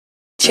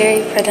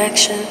Cherry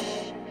Production.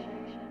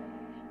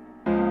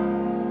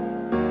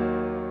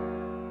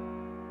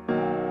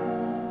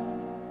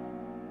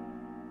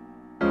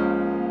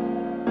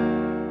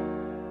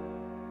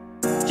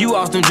 You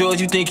off them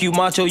drugs, you think you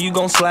macho, you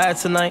gon' slide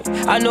tonight.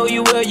 I know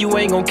you will, you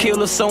ain't gon'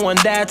 kill or someone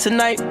died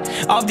tonight.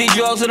 Off these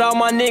drugs with all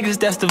my niggas,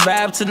 that's the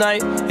vibe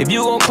tonight. If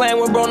you gon' claim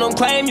what bro don't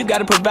claim, you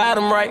gotta provide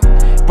him right.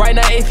 Right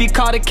now, if he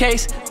caught a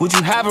case, would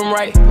you have him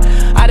right?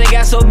 I done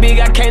got so big,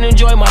 I can't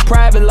enjoy my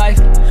private life.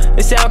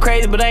 It sound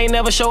crazy, but I ain't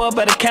never show up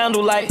at a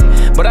candlelight.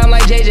 But I'm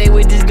like JJ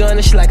with this gun,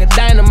 and shit like a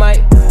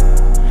dynamite.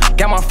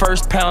 Got my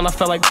first pound, I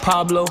felt like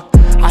Pablo.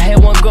 I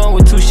had one gun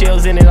with 2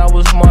 shells in it, I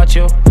was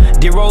macho.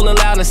 Get rolling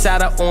loud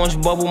inside of orange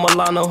bubble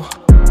Milano.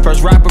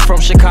 First rapper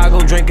from Chicago,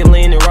 drinking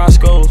lean and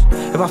Roscoe's.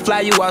 If I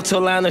fly you out to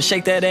Atlanta,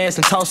 shake that ass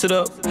and toss it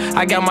up.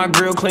 I got my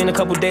grill clean a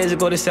couple days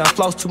ago, they said I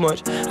floss too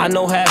much. I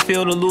know how I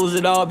feel to lose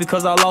it all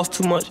because I lost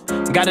too much.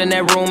 Got in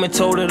that room and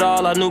told it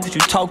all, I knew cause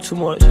you talk too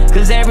much.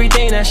 Cause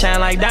everything that shine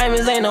like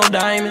diamonds ain't no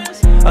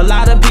diamonds. A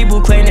lot of people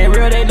claim they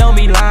real, they don't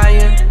be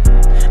lying.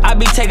 I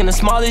be taking the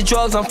smallest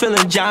drugs, I'm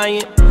feeling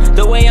giant.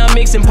 The way I'm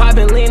mixing,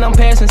 popping lean, I'm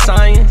passing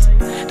science.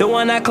 The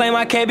one I claim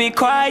I can't be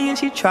quiet,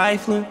 she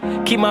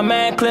trifling. Keep my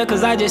mind clear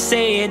cause I just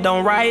say it,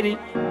 don't write it.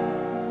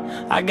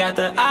 I got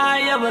the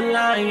eye of a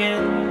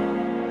lion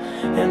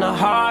and the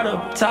heart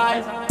of a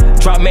tiger.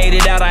 Drop made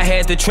it out, I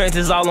had the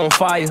trenches all on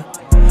fire.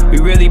 We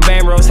really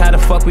bang bros, how the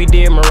fuck we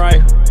did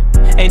Mariah.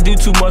 Ain't do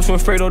too much when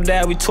Fredo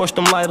died, we torched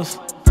them lighters.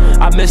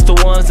 I miss the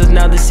ones that's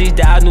now deceased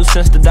that I knew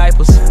since the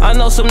diapers. I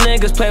know some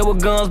niggas play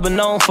with guns but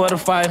known for the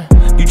fighter.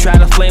 You try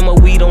to flame a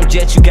weed on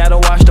jet, you gotta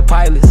watch the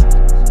pilots.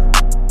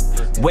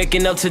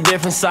 Waking up to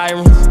different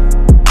sirens.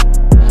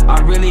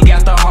 I really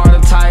got the heart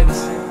of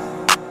tigers.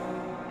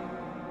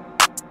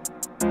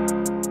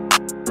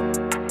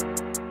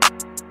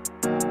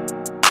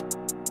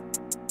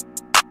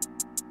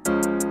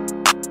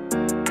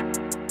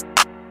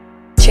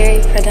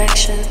 Cherry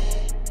Production.